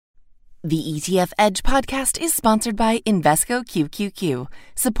The ETF Edge podcast is sponsored by Invesco QQQ,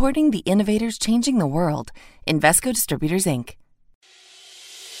 supporting the innovators changing the world. Invesco Distributors, Inc.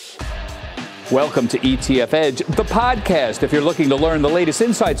 Welcome to ETF Edge, the podcast. If you're looking to learn the latest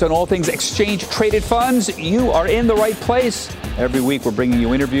insights on all things exchange-traded funds, you are in the right place. Every week, we're bringing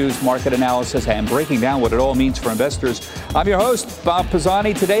you interviews, market analysis, and breaking down what it all means for investors. I'm your host, Bob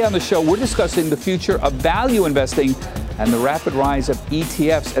Pisani. Today on the show, we're discussing the future of value investing and the rapid rise of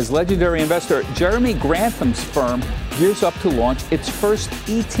ETFs as legendary investor Jeremy Grantham's firm gears up to launch its first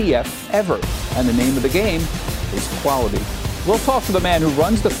ETF ever. And the name of the game is quality. We'll talk to the man who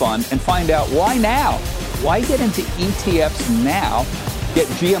runs the fund and find out why now. Why get into ETFs now? Get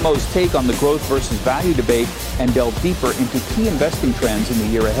GMO's take on the growth versus value debate and delve deeper into key investing trends in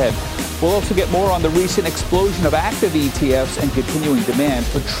the year ahead. We'll also get more on the recent explosion of active ETFs and continuing demand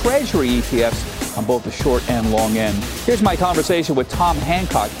for Treasury ETFs on both the short and long end. Here's my conversation with Tom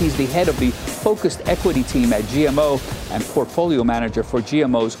Hancock. He's the head of the focused equity team at GMO and portfolio manager for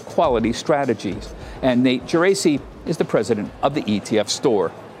GMO's quality strategies. And Nate Geraci is the president of the ETF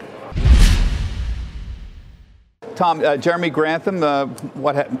Store. Tom, Jeremy Grantham,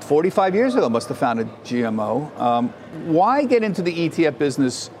 45 years ago must have founded GMO. Why get into the ETF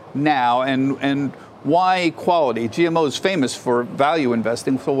business now, and why quality? GMO is famous for value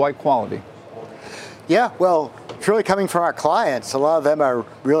investing, so why quality? Yeah, well, it's really coming from our clients. A lot of them are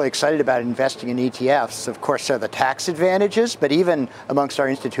really excited about investing in ETFs. Of course, there are the tax advantages, but even amongst our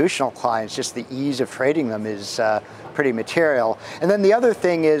institutional clients, just the ease of trading them is pretty material. And then the other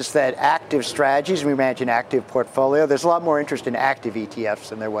thing is that active strategies, we manage an active portfolio, there's a lot more interest in active ETFs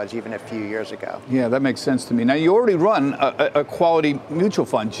than there was even a few years ago. Yeah, that makes sense to me. Now, you already run a quality mutual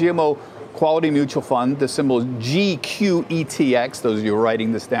fund, GMO Quality Mutual Fund. The symbol is GQETX, those of you who are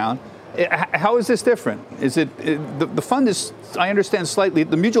writing this down. How is this different? Is it the fund is, I understand,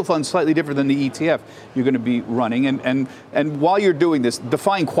 the mutual fund is slightly different than the ETF you're going to be running. And while you're doing this,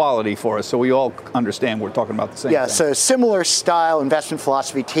 define quality for us so we all understand we're talking about the same thing. Yeah, so similar style investment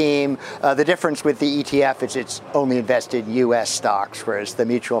philosophy team. The difference with the ETF is it's only invested in U.S. stocks, whereas the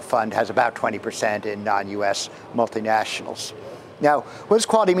mutual fund has about 20% in non-U.S. multinationals. Now, what does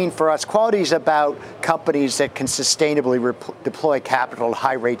quality mean for us? Quality is about companies that can sustainably deploy capital at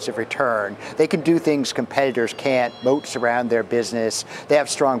high rates of return. They can do things competitors can't, moats around their business. They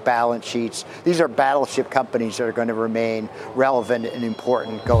have strong balance sheets. These are battleship companies that are going to remain relevant and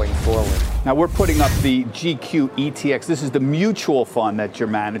important going forward. Now, we're putting up the GQETX. This is the mutual fund that you're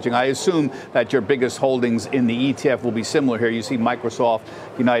managing. I assume that your biggest holdings in the ETF will be similar here. You see Microsoft,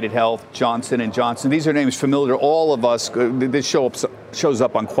 United Health, Johnson & Johnson. These are names familiar to all of us. This shows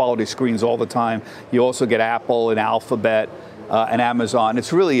up on quality screens all the time. You also get Apple and Alphabet and Amazon.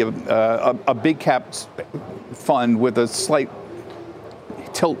 It's really a big cap fund with a slight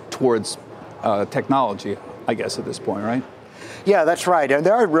tilt towards technology, I guess, at this point, right? Yeah, that's right. And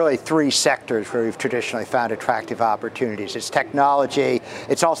there are really three sectors where we've traditionally found attractive opportunities. It's technology,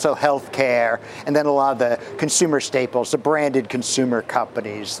 it's also healthcare, and then a lot of the consumer staples, the branded consumer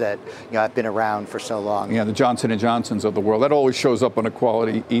companies that have been around for so long. Yeah, the Johnson & Johnsons of the world. That always shows up on a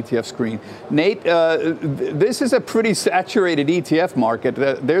quality ETF screen. Nate, this is a pretty saturated ETF market.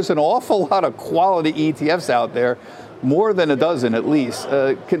 There's an awful lot of quality ETFs out there. More than a dozen, at least.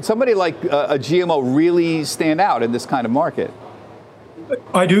 Can somebody like a GMO really stand out in this kind of market?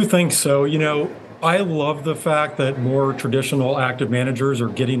 I do think so. I love the fact that more traditional active managers are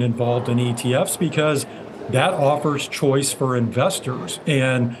getting involved in ETFs because that offers choice for investors.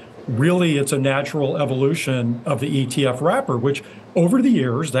 And really, it's a natural evolution of the ETF wrapper, which over the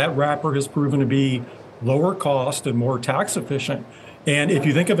years, that wrapper has proven to be lower cost and more tax efficient. And if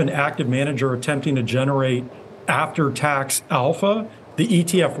you think of an active manager attempting to generate after-tax alpha, the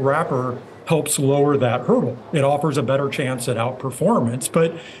ETF wrapper helps lower that hurdle. It offers a better chance at outperformance.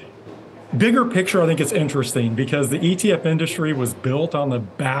 But bigger picture, I think it's interesting because the ETF industry was built on the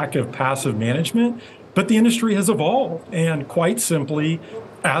back of passive management, but the industry has evolved. And quite simply,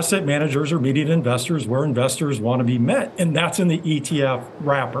 asset managers are meeting investors where investors want to be met, and that's in the ETF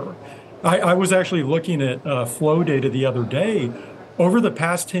wrapper. I was actually looking at flow data the other day. Over the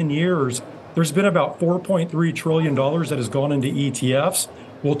past 10 years, there's been about $4.3 trillion that has gone into ETFs.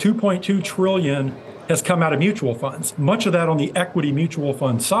 Well, $2.2 trillion has come out of mutual funds, much of that on the equity mutual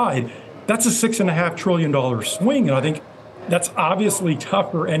fund side. That's a $6.5 trillion swing, and I think that's obviously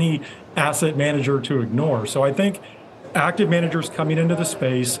tough for any asset manager to ignore. So I think active managers coming into the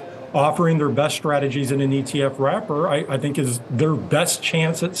space, offering their best strategies in an ETF wrapper, I think is their best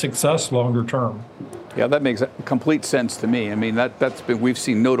chance at success longer term. Yeah, that makes complete sense to me. I mean, we've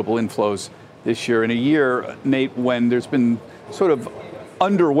seen notable inflows this year in a year, Nate, when there's been sort of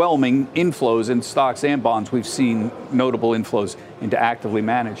underwhelming inflows in stocks and bonds. We've seen notable inflows into actively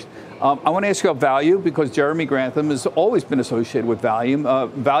managed. I want to ask you about value because Jeremy Grantham has always been associated with value.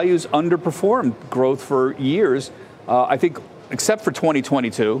 Value's underperformed growth for years. I think, except for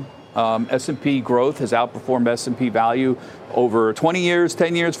 2022, S&P growth has outperformed S&P value over 20 years,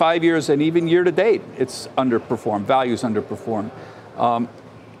 10 years, 5 years, and even year to date. It's underperformed. Value's underperformed.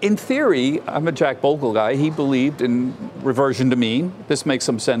 In theory, I'm a Jack Bogle guy. He believed in reversion to mean. This makes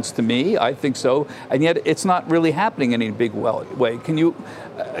some sense to me. I think so. And yet it's not really happening in any big way. Can you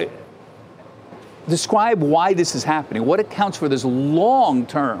describe why this is happening? What accounts for this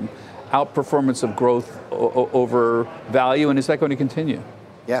long-term outperformance of growth over value? And is that going to continue?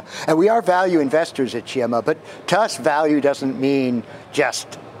 Yeah, and we are value investors at GMO, but to us, value doesn't mean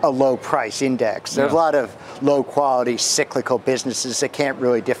just a low price index. There's a lot of low quality cyclical businesses that can't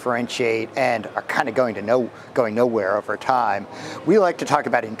really differentiate and are kind of going nowhere over time. We like to talk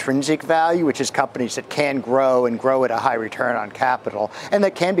about intrinsic value, which is companies that can grow and grow at a high return on capital and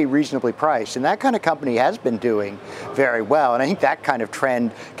that can be reasonably priced. And that kind of company has been doing very well. And I think that kind of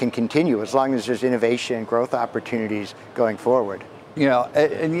trend can continue as long as there's innovation and growth opportunities going forward. Yeah,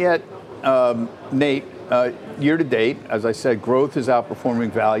 and yet, Nate, year to date, as I said, growth is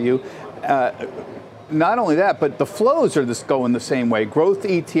outperforming value. Not only that, but the flows are just going the same way. Growth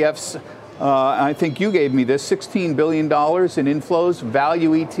ETFs, I think you gave me this, $16 billion in inflows.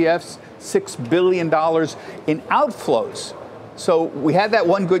 Value ETFs, $6 billion in outflows. So we had that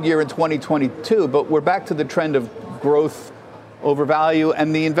one good year in 2022, but we're back to the trend of growth over value,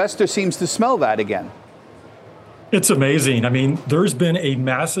 and the investor seems to smell that again. It's amazing. I mean, there's been a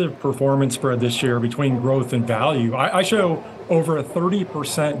massive performance spread this year between growth and value. I show over a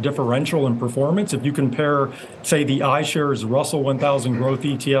 30% differential in performance if you compare, say, the iShares Russell 1000 Growth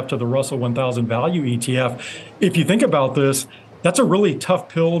ETF to the Russell 1000 Value ETF. If you think about this, that's a really tough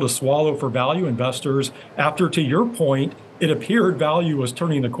pill to swallow for value investors after, to your point, it appeared value was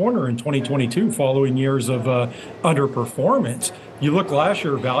turning the corner in 2022 following years of underperformance. You look last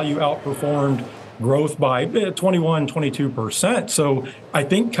year, value outperformed growth by 22%. So I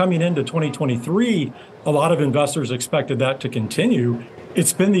think coming into 2023, a lot of investors expected that to continue.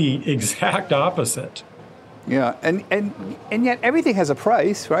 It's been the exact opposite. Yeah, and yet everything has a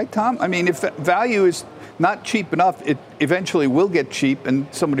price, right, Tom? I mean, if value is not cheap enough, it eventually will get cheap and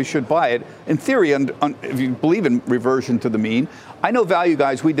somebody should buy it. In theory, if you believe in reversion to the mean, I know value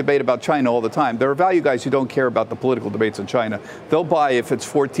guys, we debate about China all the time. There are value guys who don't care about the political debates in China. They'll buy if it's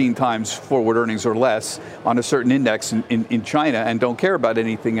 14 times forward earnings or less on a certain index in China and don't care about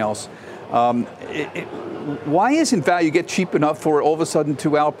anything else. Why isn't value get cheap enough for all of a sudden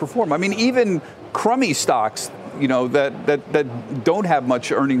to outperform? I mean, even crummy stocks, that don't have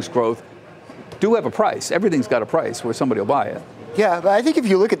much earnings growth do have a price. Everything's got a price where somebody will buy it. Yeah, but I think if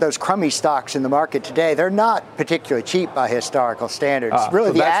you look at those crummy stocks in the market today, they're not particularly cheap by historical standards. Really,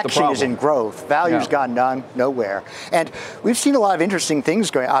 so the action is in growth. Value's gone nowhere. And we've seen a lot of interesting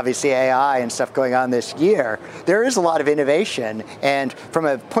things going, obviously AI and stuff going on this year. There is a lot of innovation. And from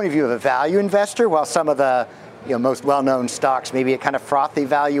a point of view of a value investor, while some of the most well-known stocks, maybe at kind of frothy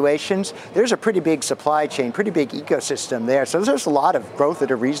valuations, there's a pretty big supply chain, pretty big ecosystem there. So there's a lot of growth at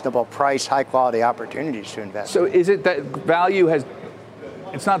a reasonable price, high-quality opportunities to invest. So is it that value has,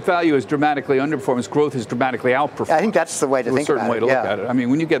 it's not value has dramatically underperformed, it's growth has dramatically outperformed? I think that's the way to think about it. A certain way to look at it. I mean,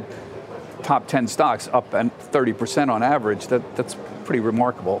 when you get top 10 stocks up and 30% on average, that's pretty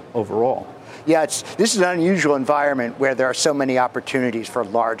remarkable overall. Yeah, this is an unusual environment where there are so many opportunities for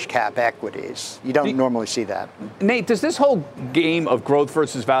large cap equities. You don't normally see that. Nate, does this whole game of growth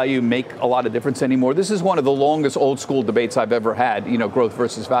versus value make a lot of difference anymore? This is one of the longest old school debates I've ever had, growth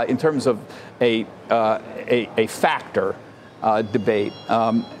versus value, in terms of a factor debate.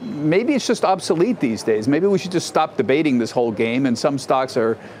 Maybe it's just obsolete these days. Maybe we should just stop debating this whole game, and some stocks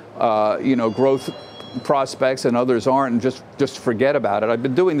are, growth prospects and others aren't, and just forget about it. I've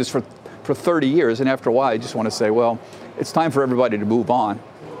been doing this for 30 years, and after a while, I just want to say, well, it's time for everybody to move on.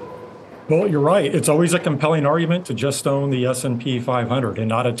 Well, you're right. It's always a compelling argument to just own the S&P 500 and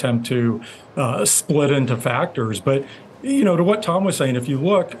not attempt to split into factors. But, to what Tom was saying, if you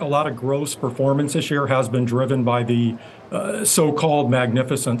look, a lot of gross performance this year has been driven by the so-called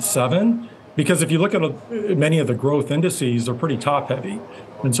Magnificent Seven. Because if you look at many of the growth indices, they're pretty top heavy.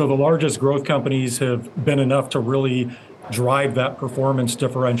 And so the largest growth companies have been enough to really drive that performance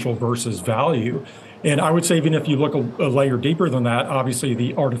differential versus value. And I would say, even if you look a layer deeper than that, obviously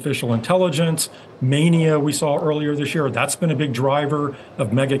the artificial intelligence mania we saw earlier this year, that's been a big driver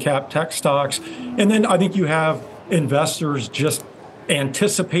of mega cap tech stocks. And then I think you have investors just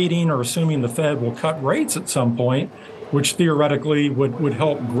anticipating or assuming the Fed will cut rates at some point. which theoretically would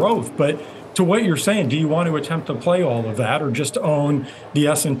help growth. But to what you're saying, do you want to attempt to play all of that or just own the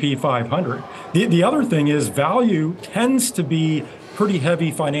S&P 500? The other thing is value tends to be pretty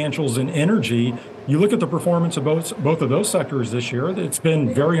heavy financials and energy. You look at the performance of both of those sectors this year, it's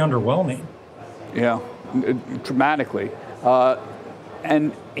been very underwhelming. Yeah, dramatically.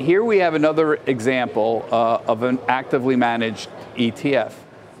 And here we have another example of an actively managed ETF.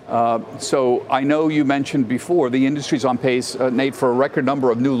 So I know you mentioned before the industry's on pace, Nate, for a record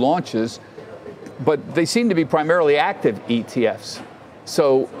number of new launches, but they seem to be primarily active ETFs.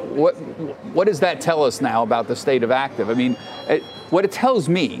 So what does that tell us now about the state of active? I mean, what it tells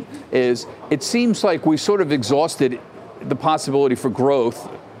me is it seems like we've sort of exhausted the possibility for growth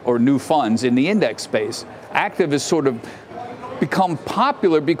or new funds in the index space. Active has sort of become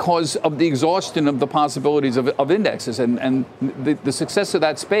popular because of the exhaustion of the possibilities of indexes. And the success of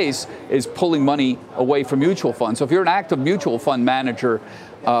that space is pulling money away from mutual funds. So if you're an active mutual fund manager,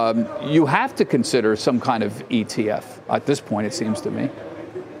 you have to consider some kind of ETF at this point, it seems to me.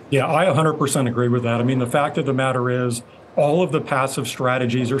 Yeah, I 100% agree with that. I mean, the fact of the matter is all of the passive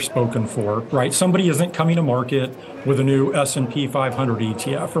strategies are spoken for, right? Somebody isn't coming to market with a new S&P 500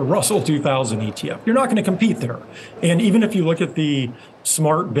 ETF or Russell 2000 ETF. You're not going to compete there. And even if you look at the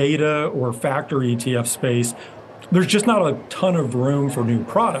smart beta or factor ETF space, there's just not a ton of room for new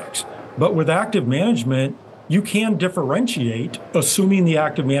products. But with active management, you can differentiate, assuming the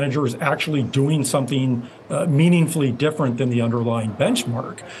active manager is actually doing something meaningfully different than the underlying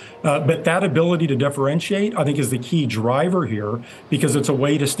benchmark. But that ability to differentiate, I think, is the key driver here, because it's a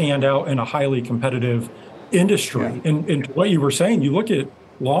way to stand out in a highly competitive industry. Yeah. And what you were saying, you look at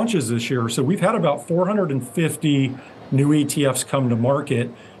launches this year. So we've had about 450 new ETFs come to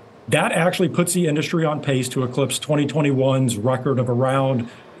market. That actually puts the industry on pace to eclipse 2021's record of around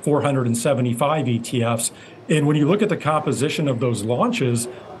 475 ETFs. And when you look at the composition of those launches,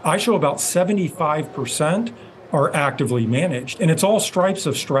 I show about 75% are actively managed. And it's all stripes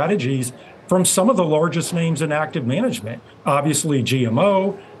of strategies from some of the largest names in active management. Obviously,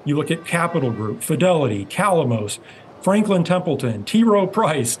 GMO, you look at Capital Group, Fidelity, Calamos, Franklin Templeton, T. Rowe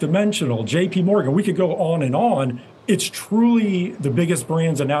Price, Dimensional, JP Morgan. We could go on and on. It's truly the biggest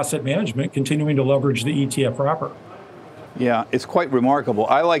brands in asset management continuing to leverage the ETF wrapper. Yeah, it's quite remarkable.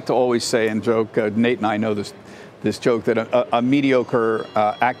 I like to always say and joke, Nate and I know this joke, that a mediocre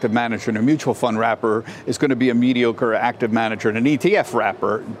active manager in a mutual fund wrapper is going to be a mediocre active manager in an ETF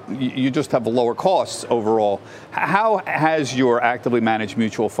wrapper. You just have lower costs overall. How has your actively managed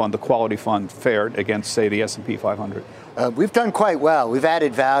mutual fund, the quality fund, fared against, say, the S&P 500? We've done quite well. We've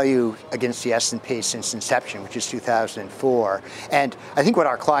added value against the S&P since inception, which is 2004. And I think what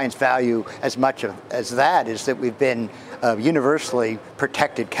our clients value as much as that is that we've been universally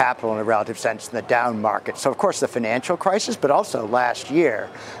protected capital in a relative sense in the down market. So, of course, the financial crisis, but also last year,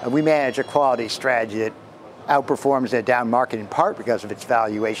 we manage a quality strategy that outperforms the down market in part because of its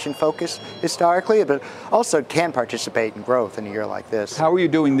valuation focus historically, but also can participate in growth in a year like this. How are you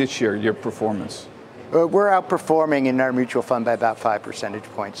doing this year, your performance? We're outperforming in our mutual fund by about 5 percentage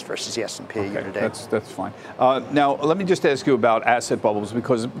points versus the S&P year to date. That's fine. Now, let me just ask you about asset bubbles,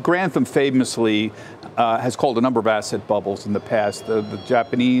 because Grantham famously has called a number of asset bubbles in the past. The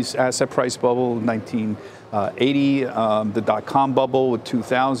Japanese asset price bubble in 1980, the dot-com bubble with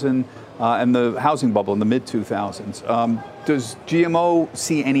 2000, and the housing bubble in the mid-2000s. Does GMO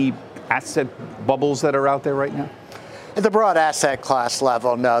see any asset bubbles that are out there right now? At the broad asset class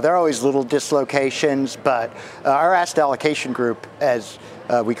level, no. There are always little dislocations, but our asset allocation group, as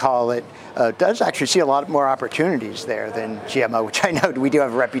we call it, does actually see a lot more opportunities there than GMO, which I know we do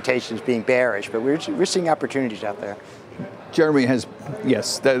have a reputation as being bearish, but we're seeing opportunities out there. Jeremy has,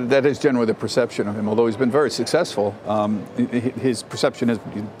 yes, that is generally the perception of him, although he's been very successful. His perception is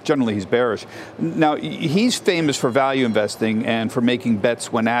generally he's bearish. Now, he's famous for value investing and for making bets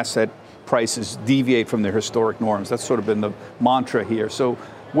when asset prices deviate from their historic norms. That's sort of been the mantra here. So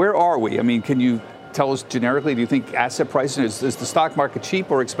where are we? I mean, can you tell us generically, do you think asset prices, is the stock market cheap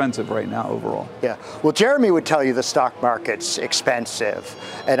or expensive right now overall? Yeah, well, Jeremy would tell you the stock market's expensive.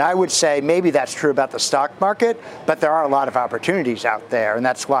 And I would say maybe that's true about the stock market, but there are a lot of opportunities out there. And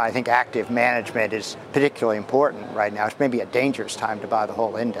that's why I think active management is particularly important right now. It's maybe a dangerous time to buy the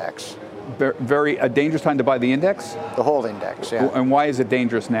whole index. A dangerous time to buy the index? The whole index, yeah. And why is it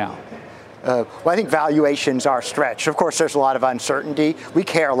dangerous now? Well, I think valuations are stretched. Of course, there's a lot of uncertainty. We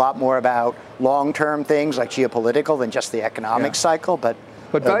care a lot more about long-term things like geopolitical than just the economic cycle, but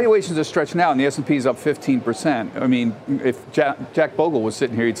But valuations are stretched now, and the S&P is up 15%. I mean, if Jack Bogle was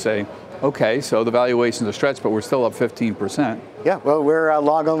sitting here, he'd say, okay, so the valuations are stretched, but we're still up 15%. Yeah, well, we're a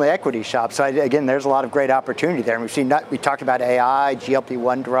long-only equity shop. So, again, there's a lot of great opportunity there. And we talked about AI,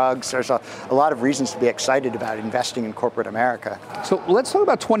 GLP-1 drugs. There's a lot of reasons to be excited about investing in corporate America. So let's talk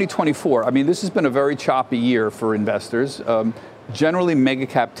about 2024. I mean, this has been a very choppy year for investors. Generally,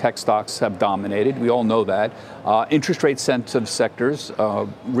 mega-cap tech stocks have dominated. We all know that. Interest rate-sensitive sectors,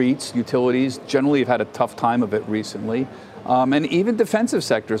 REITs, utilities, generally have had a tough time of it recently. And even defensive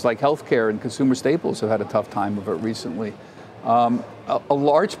sectors like healthcare and consumer staples have had a tough time of it recently. A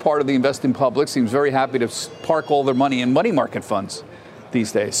large part of the investing public seems very happy to park all their money in money market funds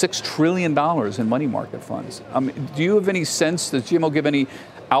these days. $6 trillion in money market funds. Do you have any sense, does GMO give any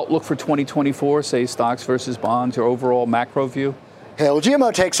outlook for 2024, say stocks versus bonds, or overall macro view? Yeah, well,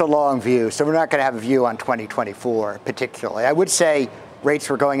 GMO takes a long view, so we're not going to have a view on 2024 particularly. I would say rates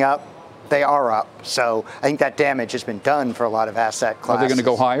were going up. They are up. So I think that damage has been done for a lot you classes. Are they going to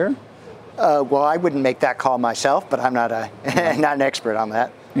go higher? Well, I wouldn't make that call myself, but I'm not not an expert on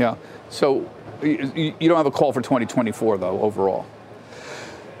that. Yeah. So you don't have a call for 2024, though, overall?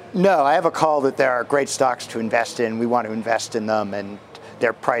 No, I have a call that there are great stocks to invest in. We want to invest in them, and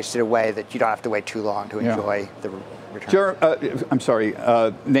they're priced in a way that you don't have to wait too long to enjoy the return. I'm sorry,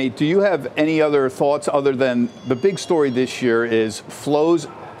 Nate, do you have any other thoughts other than the big story this year is flows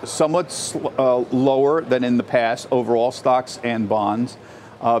somewhat lower than in the past, overall stocks and bonds,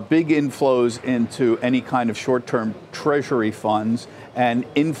 big inflows into any kind of short-term treasury funds, and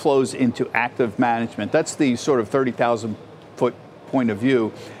inflows into active management. That's the sort of 30,000-foot point of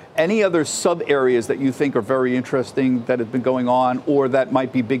view. Any other sub-areas that you think are very interesting that have been going on or that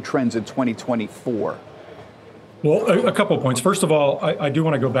might be big trends in 2024? Well, a couple of points. First of all, I do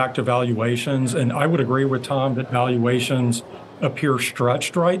want to go back to valuations, and I would agree with Tom that valuations appear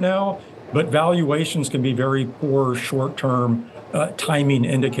stretched right now, but valuations can be very poor short-term timing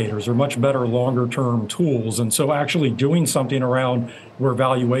indicators. They're much better longer-term tools. And so actually doing something around where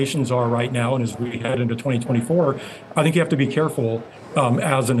valuations are right now, and as we head into 2024, I think you have to be careful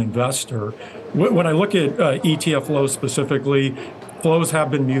as an investor. When I look at ETF flows specifically, flows have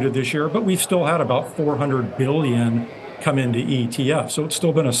been muted this year, but we've still had about $400 billion come into ETF. So it's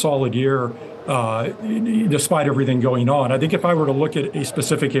still been a solid year despite everything going on. I think if I were to look at a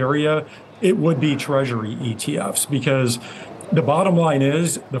specific area, it would be Treasury ETFs, because the bottom line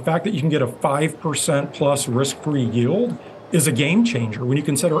is the fact that you can get a 5% plus risk-free yield is a game changer when you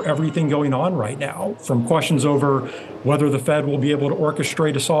consider everything going on right now, from questions over whether the Fed will be able to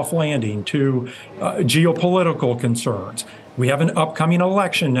orchestrate a soft landing to geopolitical concerns. We have an upcoming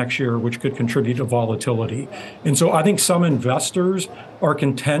election next year, which could contribute to volatility. And so I think some investors are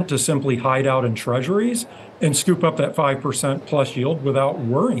content to simply hide out in treasuries and scoop up that 5% plus yield without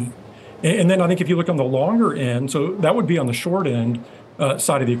worrying. And then I think if you look on the longer end, so that would be on the short end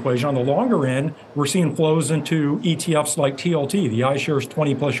side of the equation. On the longer end, we're seeing flows into ETFs like TLT, the iShares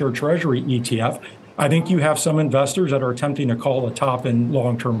 20-plus year Treasury ETF. I think you have some investors that are attempting to call a top in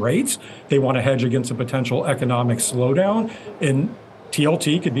long-term rates. They want to hedge against a potential economic slowdown, and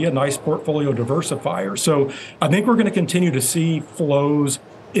TLT could be a nice portfolio diversifier. So I think we're going to continue to see flows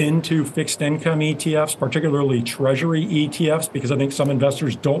into fixed income ETFs, particularly Treasury ETFs, because I think some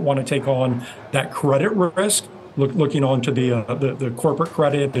investors don't want to take on that credit risk, looking onto the corporate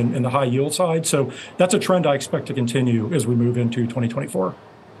credit and the high yield side. So that's a trend I expect to continue as we move into 2024.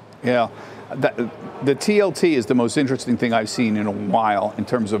 Yeah. The TLT is the most interesting thing I've seen in a while in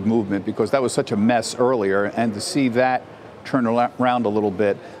terms of movement, because that was such a mess earlier, and to see that turn around a little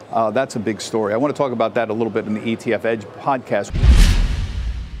bit, that's a big story. I want to talk about that a little bit in the ETF Edge podcast.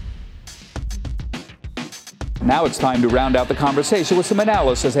 Now it's time to round out the conversation with some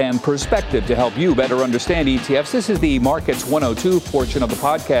analysis and perspective to help you better understand ETFs. This is the Markets 102 portion of the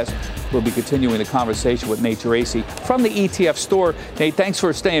podcast. We'll be continuing the conversation with Nate Geraci from the ETF Store. Nate, thanks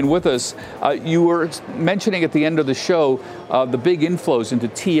for staying with us. You were mentioning at the end of the show the big inflows into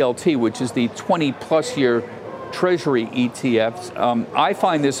TLT, which is the 20-plus year Treasury ETFs. I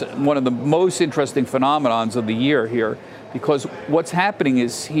find this one of the most interesting phenomenons of the year here, because what's happening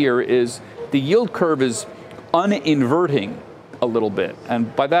is the yield curve is uninverting a little bit.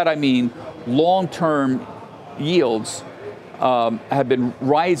 And by that I mean long-term yields have been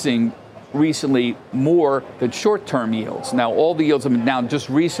rising recently more than short-term yields. Now, all the yields have been down just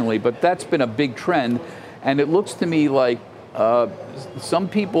recently, but that's been a big trend. And it looks to me like some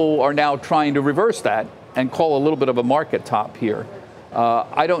people are now trying to reverse that and call a little bit of a market top here.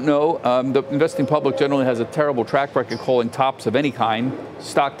 I don't know. The investing public generally has a terrible track record calling tops of any kind,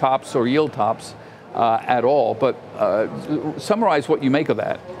 stock tops or yield tops. at all. But summarize what you make of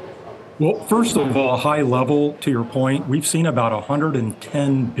that. Well, first of all, high level, to your point, we've seen about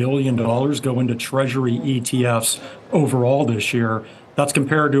 $110 billion go into Treasury ETFs overall this year. That's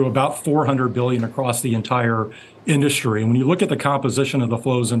compared to about $400 billion across the entire industry. And when you look at the composition of the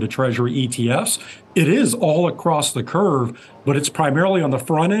flows into Treasury ETFs, it is all across the curve, but it's primarily on the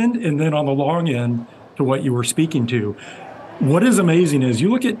front end and then on the long end to what you were speaking to. What is amazing is you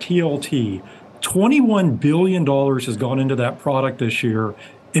look at TLT, $21 billion has gone into that product this year,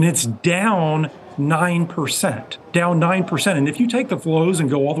 and it's down 9%, down 9%. And if you take the flows and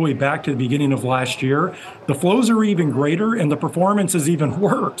go all the way back to the beginning of last year, the flows are even greater and the performance is even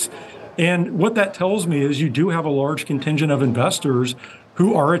worse. And what that tells me is you do have a large contingent of investors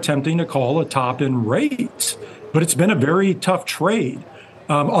who are attempting to call a top in rates, but it's been a very tough trade.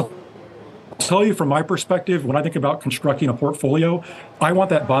 I'll tell you from my perspective, when I think about constructing a portfolio, I want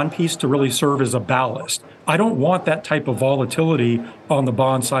that bond piece to really serve as a ballast. I don't want that type of volatility on the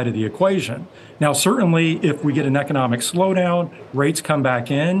bond side of the equation. Now, certainly, if we get an economic slowdown, rates come back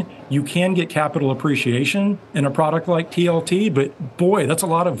in, you can get capital appreciation in a product like TLT, but boy, that's a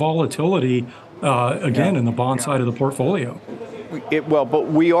lot of volatility, in the bond side of the portfolio. But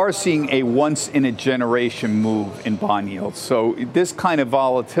we are seeing a once-in-a-generation move in bond yields. So this kind of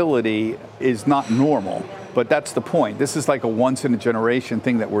volatility is not normal, but that's the point. This is like a once-in-a-generation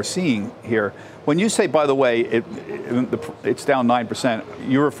thing that we're seeing here. When you say, by the way, it's down 9%,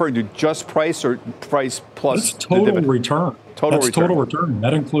 you're referring to just price or price plus That's total return. Total return.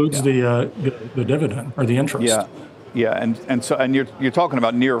 That includes the dividend or the interest. Yeah, and you're talking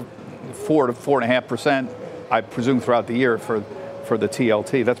about near 4 to 4.5%, I presume, throughout the year for the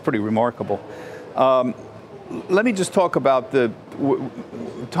TLT. That's pretty remarkable. Let me just talk about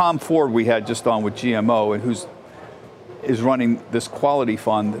Tom Ford we had just on with GMO, and is running this quality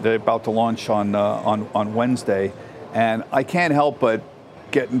fund that they're about to launch on Wednesday. And I can't help but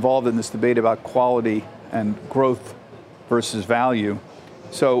get involved in this debate about quality and growth versus value.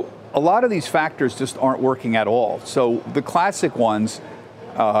 So a lot of these factors just aren't working at all. So the classic ones,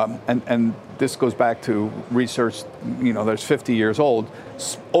 and this goes back to research, that's 50 years old.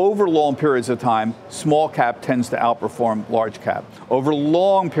 Over long periods of time, small cap tends to outperform large cap. Over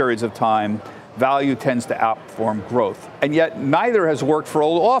long periods of time, value tends to outperform growth. And yet neither has worked for an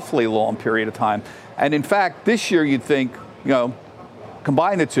awfully long period of time. And in fact, this year you'd think,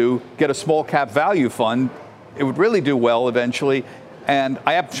 combine the two, get a small cap value fund, it would really do well eventually. And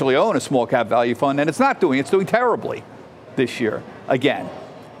I actually own a small cap value fund, and it's doing terribly this year again.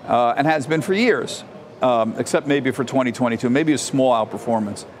 And has been for years, except maybe for 2022, maybe a small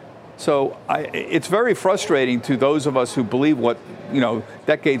outperformance. So it's very frustrating to those of us who believe what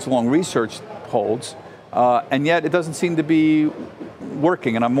decades-long research holds, and yet it doesn't seem to be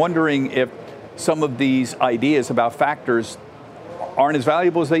working. And I'm wondering if some of these ideas about factors aren't as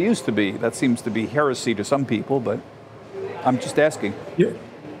valuable as they used to be. That seems to be heresy to some people, but I'm just asking.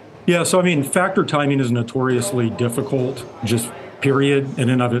 Yeah. So factor timing is notoriously difficult, just period in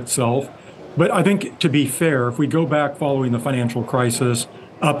and of itself. But I think, to be fair, if we go back following the financial crisis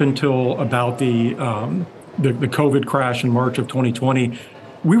up until about the COVID crash in March of 2020,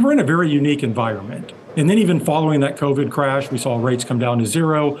 we were in a very unique environment. And then even following that COVID crash, we saw rates come down to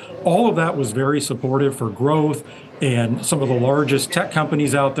zero. All of that was very supportive for growth and some of the largest tech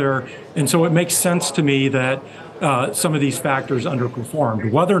companies out there. And so it makes sense to me that some of these factors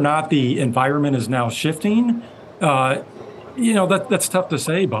underperformed. Whether or not the environment is now shifting, that's tough to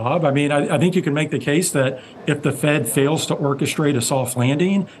say, Bob. I think you can make the case that if the Fed fails to orchestrate a soft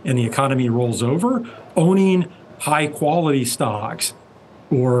landing and the economy rolls over, owning high quality stocks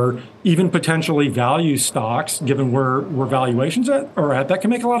or even potentially value stocks, given where valuations are at, that can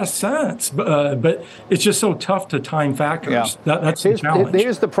make a lot of sense. But it's just so tough to time factors. Yeah. That's the challenge.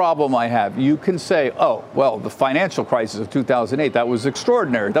 Here's the problem I have. You can say, the financial crisis of 2008, that was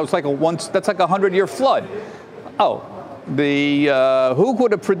extraordinary. That was that's like a 100-year flood. Who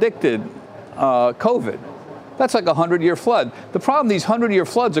would have predicted COVID? That's like a 100-year flood. The problem, these 100-year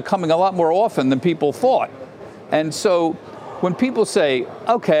floods are coming a lot more often than people thought. And so when people say,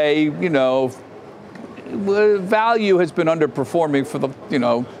 value has been underperforming for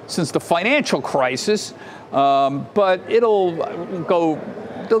since the financial crisis, but you'll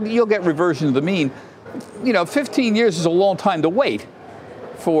get reversion to the mean. 15 years is a long time to wait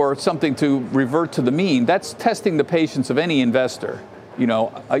for something to revert to the mean. That's testing the patience of any investor.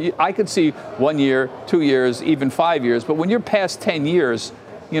 I could see 1 year, 2 years, even 5 years, but when you're past 10 years,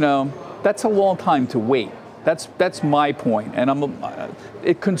 that's a long time to wait. That's my point, and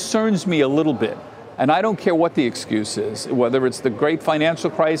it concerns me a little bit And I don't care what the excuse is, whether it's the great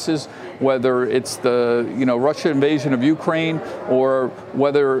financial crisis, whether it's the Russian invasion of Ukraine, or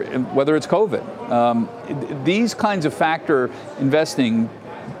whether it's COVID. These kinds of factor investing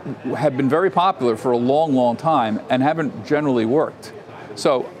have been very popular for a long, long time and haven't generally worked.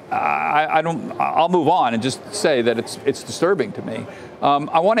 So I'll move on and just say that it's disturbing to me.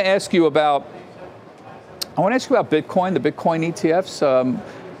 I want to ask you about Bitcoin, the Bitcoin ETFs.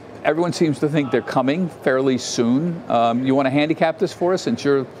 Everyone seems to think they're coming fairly soon. You want to handicap this for us, since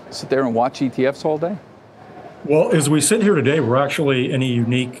you sit there and watch ETFs all day? Well, as we sit here today, we're actually in a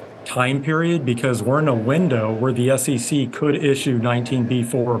unique time period because we're in a window where the SEC could issue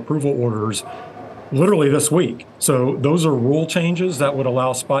 19B4 approval orders literally this week. So those are rule changes that would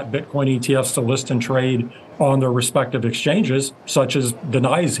allow spot Bitcoin ETFs to list and trade on their respective exchanges, such as the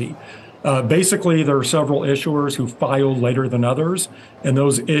NYSE. Basically, there are several issuers who filed later than others, and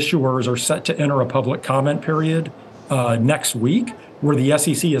those issuers are set to enter a public comment period next week, where the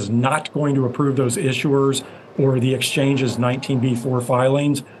SEC is not going to approve those issuers or the exchange's 19B4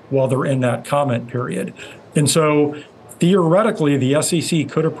 filings while they're in that comment period. And so theoretically, the SEC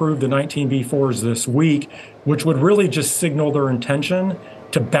could approve the 19B4s this week, which would really just signal their intention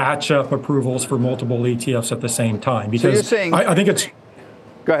to batch up approvals for multiple ETFs at the same time. Because so you're saying, I think it's...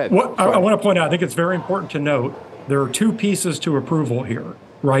 Go ahead. I want to point out, I think it's very important to note, there are two pieces to approval here,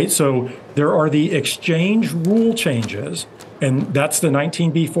 right? So there are the exchange rule changes, and that's the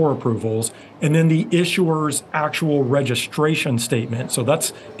 19B4 approvals, and then the issuer's actual registration statement. So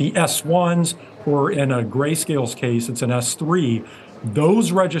that's the S1s, or in a Grayscale's case, it's an S3.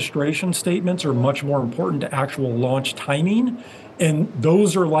 Those registration statements are much more important to actual launch timing, and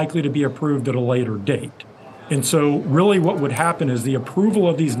those are likely to be approved at a later date. And so really what would happen is the approval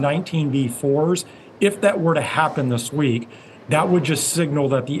of these 19B4s, if that were to happen this week, that would just signal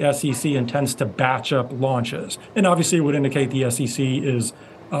that the SEC intends to batch up launches. And obviously it would indicate the SEC is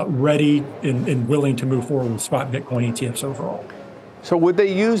ready and willing to move forward with spot Bitcoin ETFs overall. So would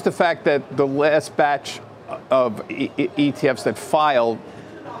they use the fact that the last batch of ETFs that filed,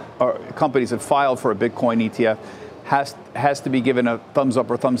 or companies that filed for a Bitcoin ETF, has to be given a thumbs up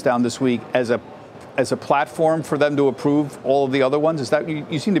or thumbs down this week as a platform for them to approve all of the other ones? Is that,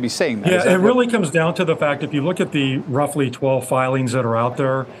 you seem to be saying that? Yeah, it really comes down to the fact, if you look at the roughly 12 filings that are out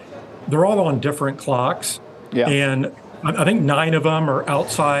there, they're all on different clocks. Yeah. And I think 9 of them are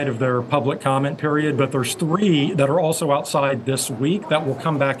outside of their public comment period, but there's 3 that are also outside this week that will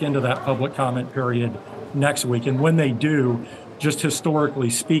come back into that public comment period next week. And when they do, just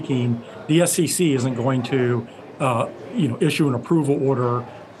historically speaking, the SEC isn't going to issue an approval order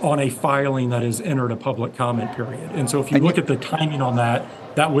on a filing that has entered a public comment period. And so if you look at the timing on that,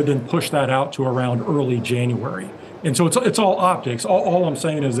 that would then push that out to around early January. And so it's all optics. All I'm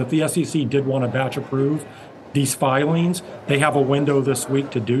saying is if the SEC did want to batch approve these filings, they have a window this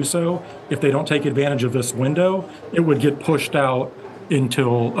week to do so. If they don't take advantage of this window, it would get pushed out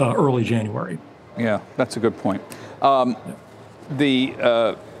until early January. Yeah, that's a good point.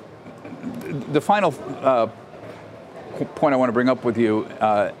 The final point I want to bring up with you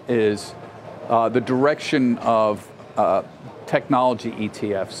is the direction of technology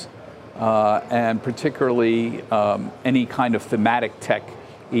ETFs, and particularly any kind of thematic tech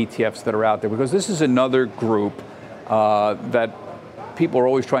ETFs that are out there, because this is another group that people are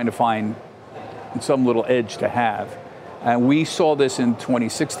always trying to find some little edge to have. And we saw this in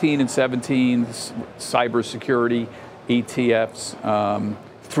 2016 and 17, cybersecurity ETFs,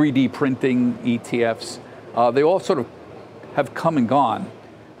 3D printing ETFs. They all sort of have come and gone.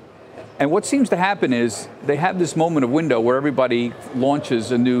 And what seems to happen is they have this moment of window where everybody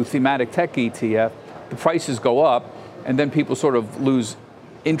launches a new thematic tech ETF, the prices go up, and then people sort of lose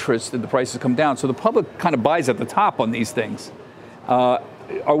interest and the prices come down. So the public kind of buys at the top on these things. Are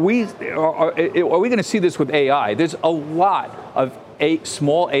we going to see this with AI? There's a lot of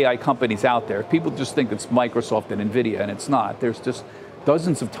small AI companies out there. People just think it's Microsoft and NVIDIA, and it's not. There's just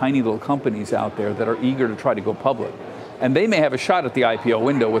dozens of tiny little companies out there that are eager to try to go public. And they may have a shot at the IPO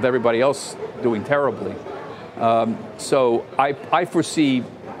window with everybody else doing terribly. So I foresee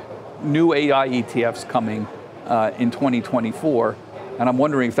new AI ETFs coming in 2024. And I'm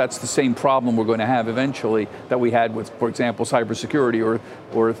wondering if that's the same problem we're going to have eventually that we had with, for example, cybersecurity or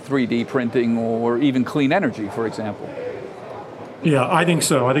 3D printing or even clean energy, for example. Yeah, I think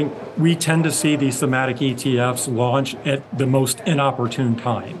so. I think we tend to see these thematic ETFs launch at the most inopportune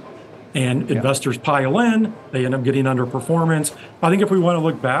time. And investors pile in, they end up getting underperformance. I think if we want to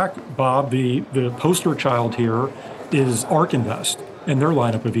look back, Bob, the poster child here is ARK Invest and their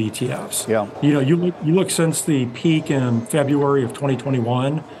lineup of ETFs. Yeah. You know, you look since the peak in February of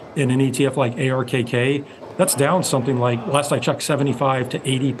 2021, in an ETF like ARKK, that's down something like, last I checked, 75 to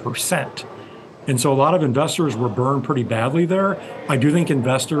 80%. And so a lot of investors were burned pretty badly there. I do think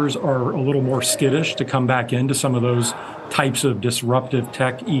investors are a little more skittish to come back into some of those types of disruptive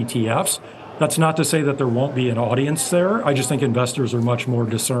tech ETFs. That's not to say that there won't be an audience there. I just think investors are much more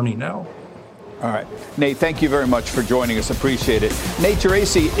discerning now. All right. Nate, thank you very much for joining us. Appreciate it. Nate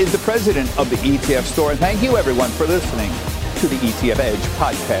Geraci is the president of the ETF Store. And thank you, everyone, for listening to the ETF Edge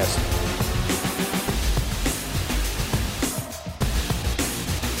podcast.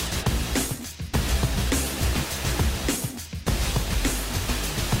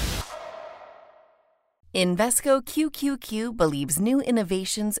 Invesco QQQ believes new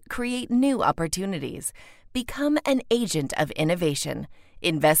innovations create new opportunities. Become an agent of innovation.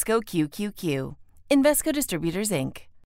 Invesco QQQ. Invesco Distributors, Inc.